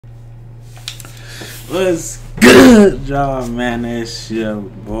What's good, y'all, man? It's your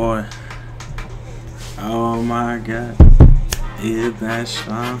boy. Oh my God, is that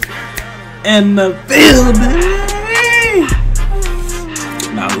strong in the building?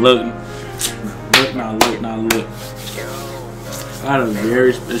 Now look. I got a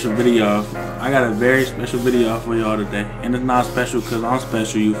very special video. For y'all today, and it's not special because I'm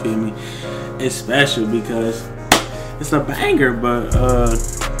special. You feel me? It's special because it's a banger, but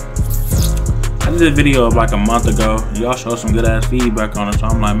I did a video of like a month ago. Y'all showed some good ass feedback on it, so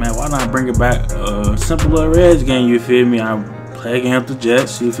I'm like, man, why not bring it back? Simple little Reds game, you feel me? I play against the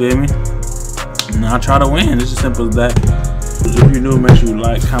Jets, you feel me? And I try to win. It's as simple as that. If you're new, make sure you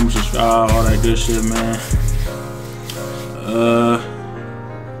like, comment, subscribe, all that good shit, man.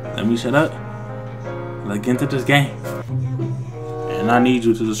 Let me shut up. Let's get into this game. And I need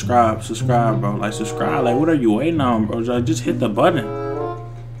you to subscribe, bro. Like, subscribe. Like, what are you waiting on, bro? Just hit the button.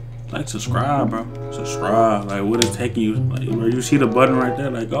 Like, subscribe, bro. Subscribe. Like, what is taking you? Like, bro, you see the button right there?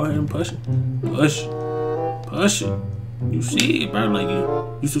 Like, go ahead and push it. Push it. You see it, bro. Like,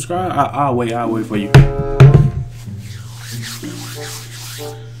 you subscribe? I'll wait for you.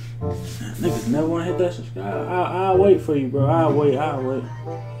 Niggas never want to hit that subscribe. I'll wait for you, bro. I'll wait.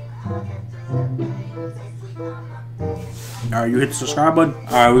 Alright, you hit the subscribe button?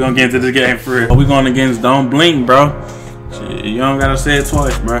 Alright, we're gonna get into this game for real. We're going against Don't Blink, bro. Shit, you don't gotta say it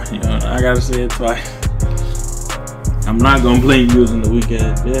twice, bro. I gotta say it twice. I'm not gonna blink using the weak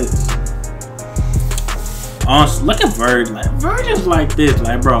ass bitch. Look at Verge. Like, Verge is like this.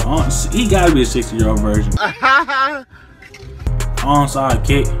 Like, bro, he gotta be a 60-year-old version. Onside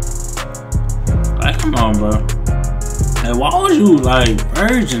kick. Like, come on, bro. Like, why would you, like,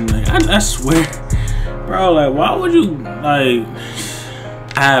 virgin? Like, I swear. Bro, like, why would you, like,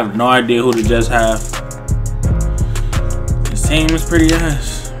 I have no idea who to just have. This team is pretty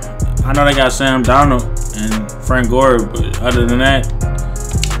ass. I know they got Sam Donald and Frank Gore, but other than that,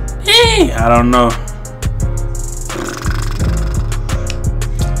 I don't know.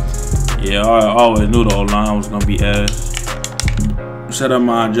 Yeah, I always knew the O-line was gonna be ass. Set up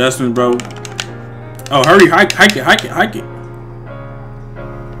my adjustments, bro. Oh, hurry, hike it.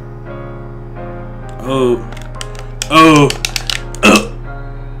 Oh.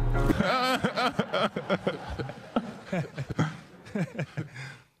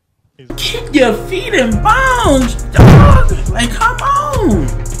 Keep your feet in bounds, dog. Like, come on.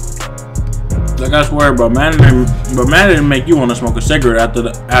 Like, I swear, bro, Madden make you want to smoke a cigarette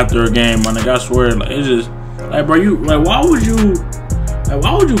after a game, man. Like, I swear, like, it's just like, bro, why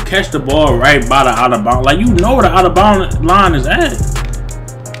would you catch the ball right by the out of bounds? Like, you know where the out of bounds line is at.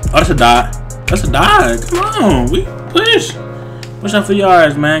 Oh, that's a die. That's a die. Come on, we push. Push up for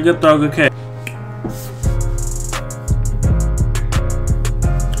yards, man. Good throw, good catch.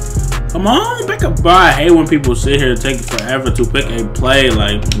 Come on, pick up. Bro, I hate when people sit here and take forever to pick a play.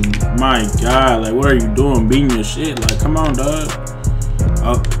 Like, my God, like, what are you doing? Beating your shit. Like, come on, dog.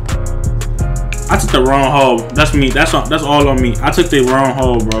 Oh. I took the wrong hole. That's me. That's all on me. I took the wrong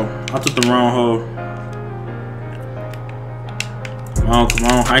hole, bro. I took the wrong hole. Come on.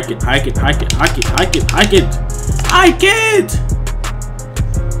 Hike it.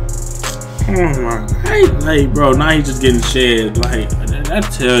 Oh my God. Like, bro, now he's just getting shed. Like, I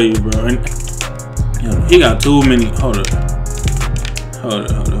tell you, bro. And, he got too many. Hold up.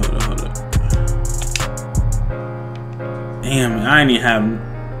 Damn, I ain't even have.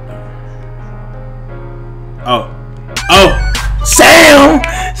 Oh, Sam,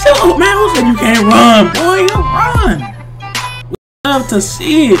 man, who said you can't run, boy? You run. We love to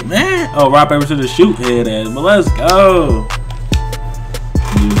see it, man. Oh, rock paper to the shoot head ass, but let's go.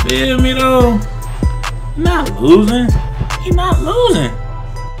 You feel me though? He's not losing.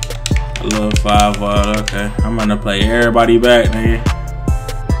 A little 5 wide, okay. I'm gonna play everybody back, nigga.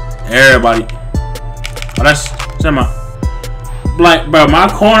 Everybody. Oh, that's my. Like, bro, my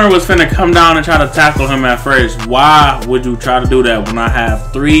corner was finna come down and try to tackle him at first. Why would you try to do that when I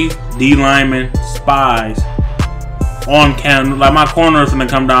have 3 D linemen spies on cam? Like, my corner was finna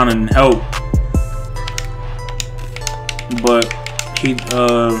come down and help, but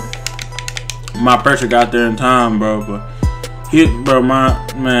my pressure got there in time, bro. But my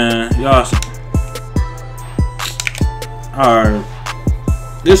man, y'all. All right,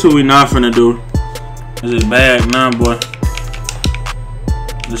 this is what we not finna do. This is bad, nah, boy.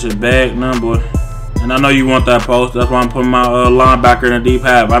 This is bag, none, boy. And I know you want that post. That's why I'm putting my linebacker in a deep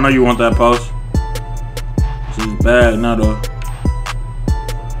half. I know you want that post. This is bad, now though.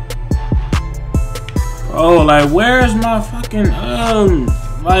 Oh, like, where's my fucking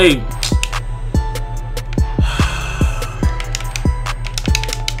like?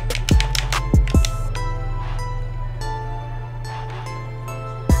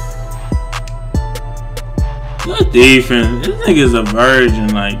 Good defense. This nigga's a virgin,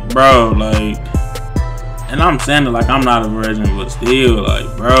 like, bro, like, and I'm saying it like I'm not a virgin, but still, like,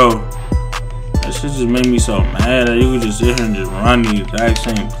 bro, that shit just made me so mad that you could just sit here and just run the exact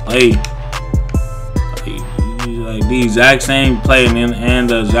same play. Like the exact same play and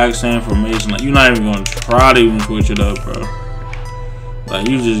the exact same formation. Like, you're not even gonna try to even switch it up, bro. Like,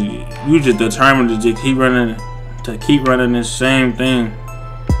 you just determined to just keep running the same thing.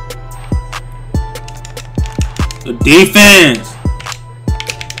 The defense,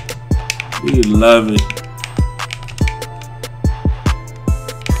 we love it.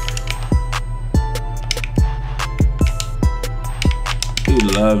 We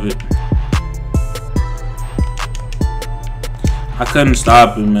love it. I couldn't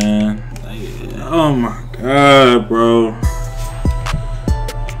stop it, man. Like, oh my god, bro.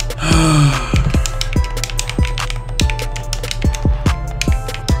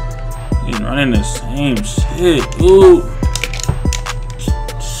 He's running the same shit, dude.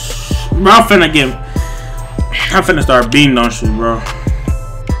 Bro, I'm finna start beating on shit, bro.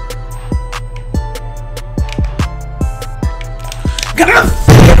 Got a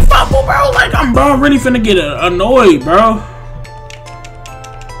fucking fumble, bro. Like, I'm really finna get annoyed, bro.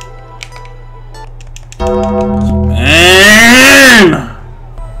 Man,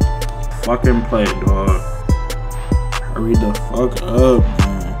 fucking play, dog. Hurry the fuck up,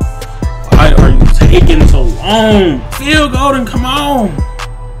 man. Why are you taking so long? Field goal and come on.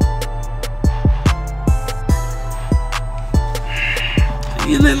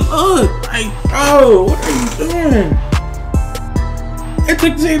 You look like, bro, what are you doing? It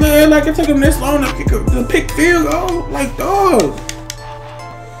took him this long to pick field goal, like, dog.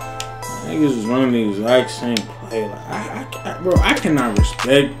 Niggas is running the exact same play. Like, bro, I cannot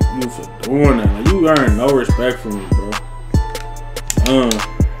respect you for doing that. Like, you earn no respect from me, bro.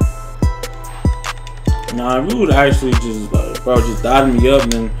 Nah, if you would actually just, like, bro, just dotting me up,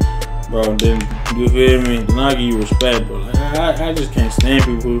 then, bro, then, you feel me? Then I give you respect, bro. Like, I just can't stand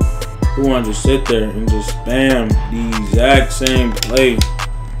people who want to just sit there and just spam the exact same play.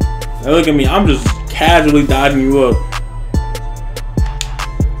 Like, look at me, I'm just casually dotting you up.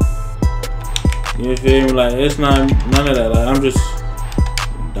 You feel me? Like, it's not none of that. Like, I'm just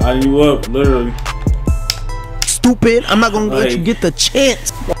dotting you up, literally. Stupid! I'm not gonna let you get the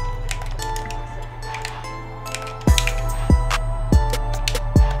chance.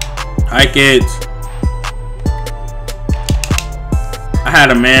 Hi, kids. I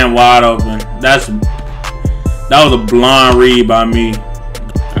had a man wide open. That was a blonde read by me.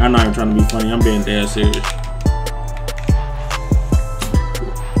 I'm not even trying to be funny. I'm being dead serious.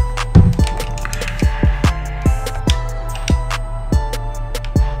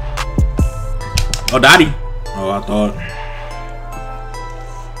 Oh, Dottie. Oh, I thought.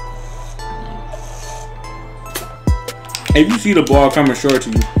 If you see the ball coming short to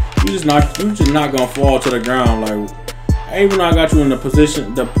you, you just not gonna fall to the ground. Like, even though I got you in the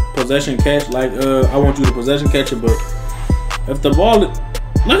possession catch, like, I want you to possession catch it, but if the ball, look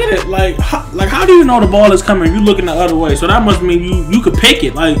at it, like how do you know the ball is coming? You looking the other way, so that must mean you could pick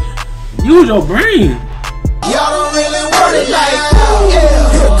it. Like, use your brain. Y'all don't really want it like, yeah.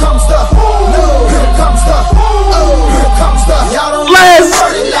 Here comes the, here comes the, here comes the. Y'all don't really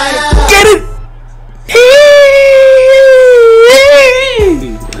want it like, get it.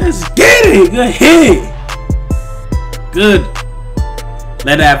 Let's get it. Good hit. Good.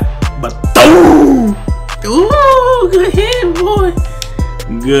 Let that, but boom. Ooh, good hit, boy.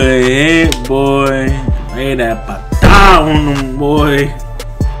 Good hit, boy. Lay that patah on them, boy.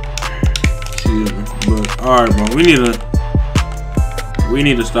 But all right, bro. We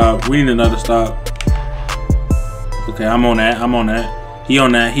need to stop. We need another stop. Okay, I'm on that. I'm on that. He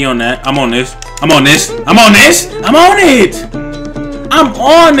on that. He on that. I'm on this. I'm on this. I'm on this. I'm on it. I'm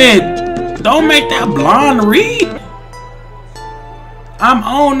on it. Don't make that blonde read. I'm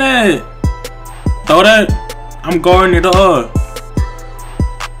on that. Throw that. I'm guarding it up.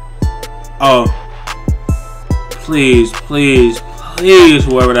 Oh. Please, please, please,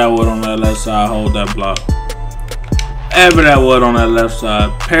 whoever that was on that left side, hold that block. Whoever that was on that left side,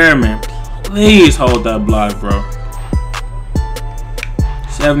 Perriman, please hold that block, bro.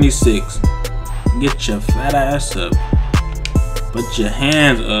 76. Get your fat ass up. Put your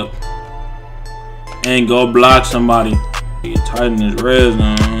hands up. And go block somebody. You tighten his red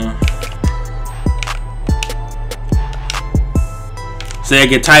zone. Say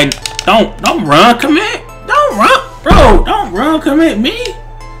get tight. Don't run, commit. Don't run, bro. Don't run, commit me.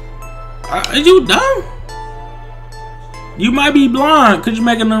 Are you dumb? You might be blind because you're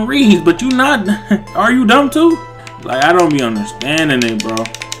making them reads, but you not. Are you dumb too? Like, I don't be understanding it, bro.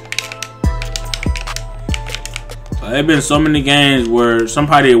 There been so many games where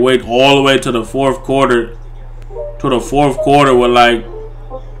somebody wait all the way to the fourth quarter, with like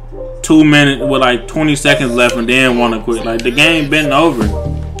 2 minutes, with like 20 seconds left, and then want to quit. Like the game been over,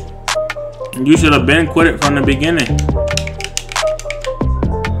 and you should have been quit it from the beginning.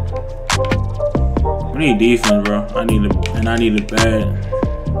 I need defense, bro. I need it bad.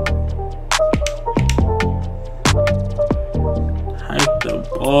 Hike the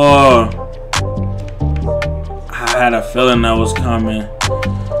ball. I had a feeling that was coming.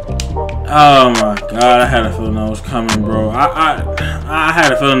 Oh my god, I had a feeling that was coming, bro. I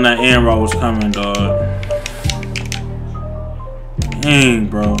had a feeling that end row was coming, dog. Dang,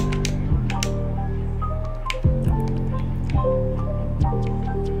 bro.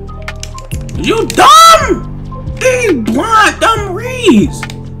 You dumb! These blind dumb reads.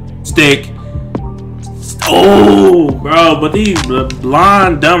 Stick. Oh, bro, but these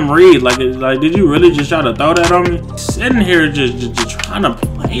blind dumb reads, like, did you really just try to throw that on me? Sitting here just trying to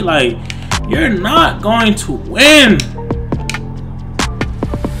play like you're not going to win.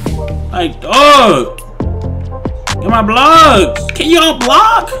 Like, dog, get my blocks. Can y'all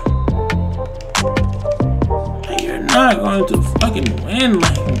block? Like, you're not going to fucking win.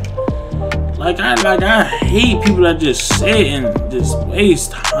 Like I hate people that just sit and just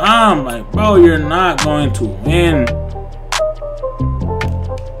waste time. Like, bro, you're not going to win.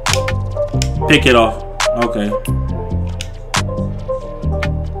 Pick it off. Okay.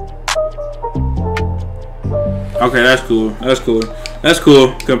 Okay, that's cool. That's cool. That's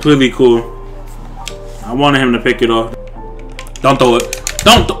cool. Completely cool. I wanted him to pick it off. Don't throw it.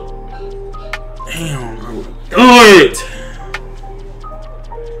 Don't throw. Damn, bro. Do it.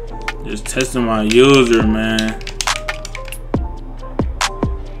 Just testing my user, man.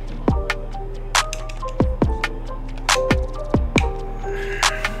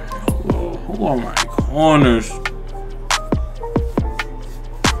 Whoa, who are my corners?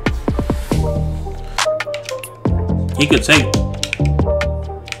 He could take.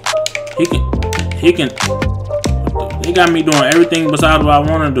 He can. They got me doing everything besides what I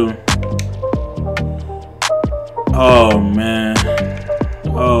want to do. Oh man.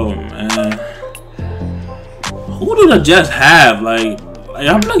 Oh man, who do the Jets have? Like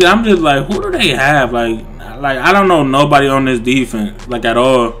I'm looking, I'm just like, who do they have? Like I don't know nobody on this defense, like at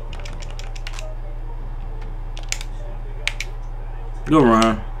all. Good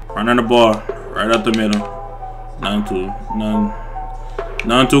run on the ball, right up the middle.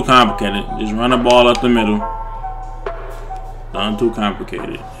 None too complicated. Just run the ball up the middle. None too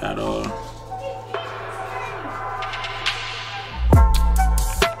complicated at all.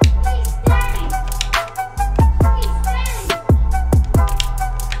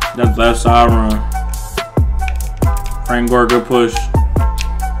 That's left side run. Frank Gore, good push.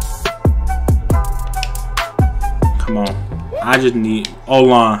 Come on. I just need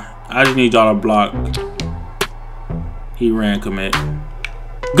O-line. I just need y'all to block. He ran commit.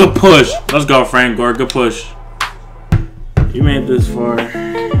 Good push. Let's go, Frank Gore. Good push. You made this far. Got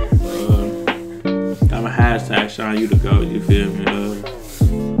my hashtag shine you to go. You feel me?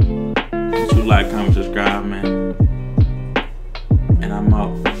 If you like, comment, subscribe, man. And I'm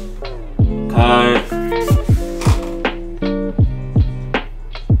out.